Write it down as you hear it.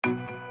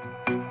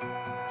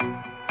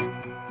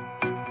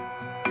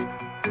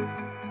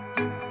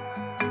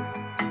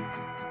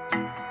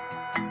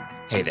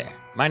Hey there,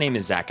 my name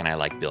is Zach and I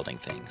like building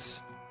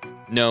things.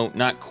 No,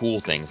 not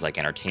cool things like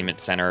entertainment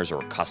centers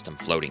or custom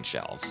floating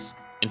shelves.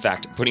 In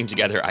fact, putting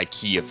together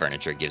IKEA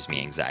furniture gives me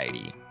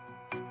anxiety.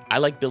 I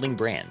like building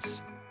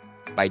brands.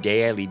 By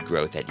day, I lead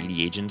growth at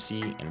DD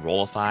Agency,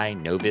 Enrollify,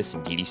 Novus,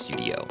 and DD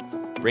Studio,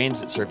 brands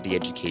that serve the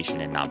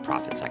education and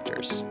nonprofit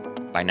sectors.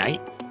 By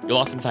night, you'll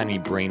often find me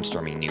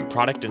brainstorming new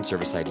product and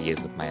service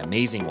ideas with my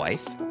amazing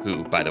wife,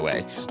 who, by the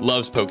way,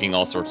 loves poking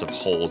all sorts of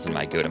holes in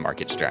my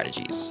go-to-market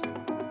strategies.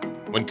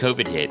 When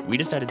COVID hit, we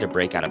decided to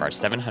break out of our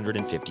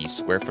 750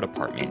 square foot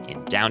apartment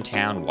in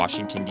downtown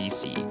Washington,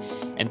 D.C.,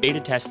 and beta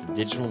test the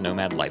digital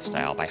nomad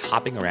lifestyle by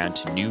hopping around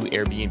to new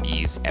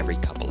Airbnbs every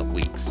couple of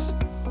weeks.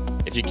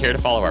 If you care to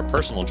follow our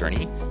personal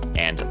journey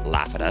and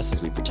laugh at us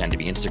as we pretend to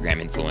be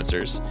Instagram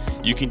influencers,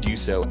 you can do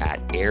so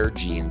at Air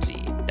G and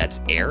Z. That's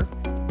Air,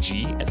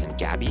 G as in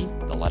Gabby,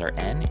 the letter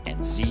N,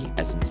 and Z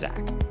as in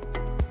Zach.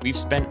 We've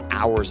spent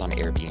hours on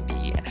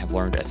Airbnb and have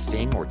learned a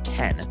thing or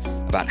 10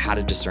 about how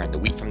to discern the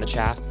wheat from the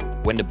chaff,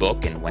 when to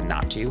book and when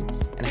not to,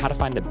 and how to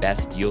find the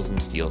best deals and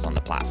steals on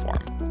the platform.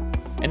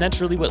 And that's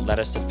really what led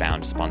us to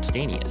found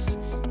Spontaneous,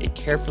 a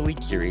carefully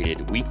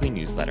curated weekly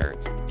newsletter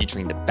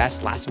featuring the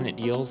best last-minute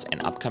deals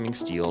and upcoming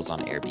steals on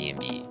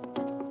Airbnb.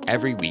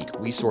 Every week,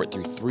 we sort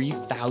through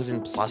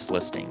 3,000 plus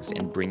listings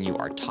and bring you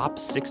our top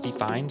 60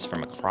 finds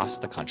from across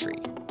the country.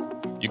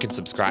 You can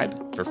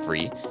subscribe for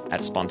free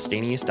at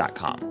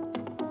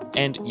spontaneous.com.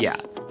 And yeah,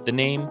 the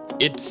name,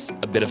 it's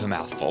a bit of a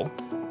mouthful,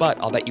 but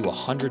I'll bet you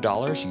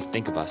 $100 you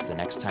think of us the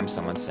next time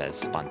someone says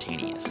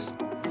spontaneous.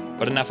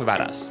 But enough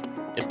about us.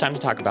 It's time to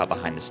talk about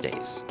behind the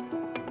stays.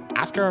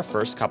 After our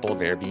first couple of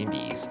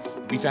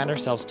Airbnbs, we found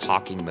ourselves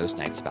talking most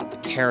nights about the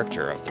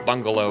character of the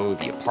bungalow,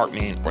 the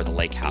apartment, or the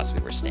lake house we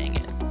were staying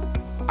in.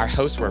 Our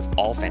hosts were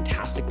all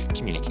fantastic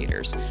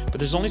communicators, but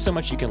there's only so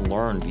much you can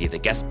learn via the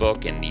guest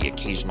book and the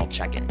occasional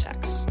check-in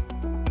texts.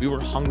 We were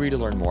hungry to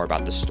learn more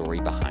about the story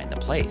behind the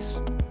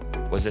place.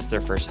 Was this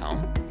their first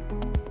home?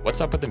 What's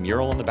up with the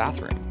mural in the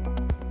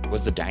bathroom?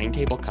 Was the dining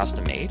table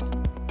custom made?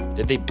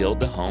 Did they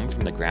build the home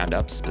from the ground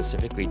up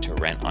specifically to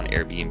rent on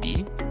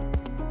Airbnb?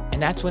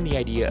 And that's when the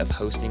idea of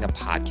hosting a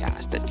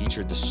podcast that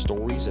featured the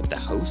stories of the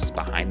hosts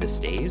behind the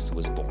stays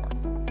was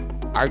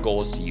born. Our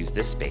goal is to use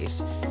this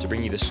space to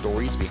bring you the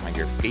stories behind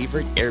your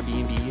favorite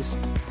Airbnbs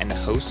and the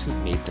hosts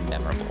who've made them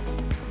memorable.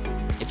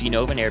 If you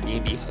know of an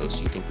Airbnb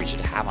host you think we should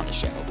have on the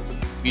show,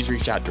 please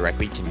reach out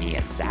directly to me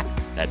at Zach,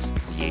 that's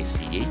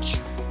Z-A-C-H,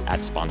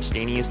 at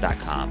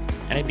spontaneous.com,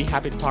 and I'd be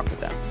happy to talk with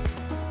them.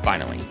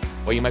 Finally,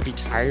 while you might be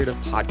tired of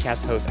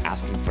podcast hosts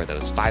asking for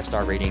those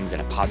 5-star ratings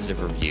and a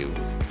positive review,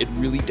 it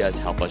really does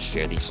help us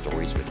share these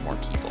stories with more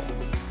people.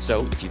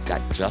 So if you've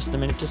got just a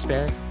minute to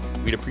spare,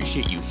 we'd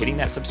appreciate you hitting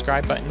that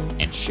subscribe button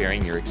and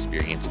sharing your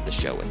experience of the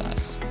show with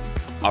us.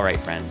 All right,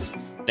 friends,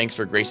 thanks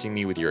for gracing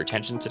me with your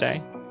attention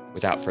today.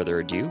 Without further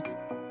ado,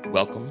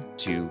 welcome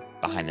to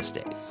Behind the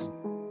Stays.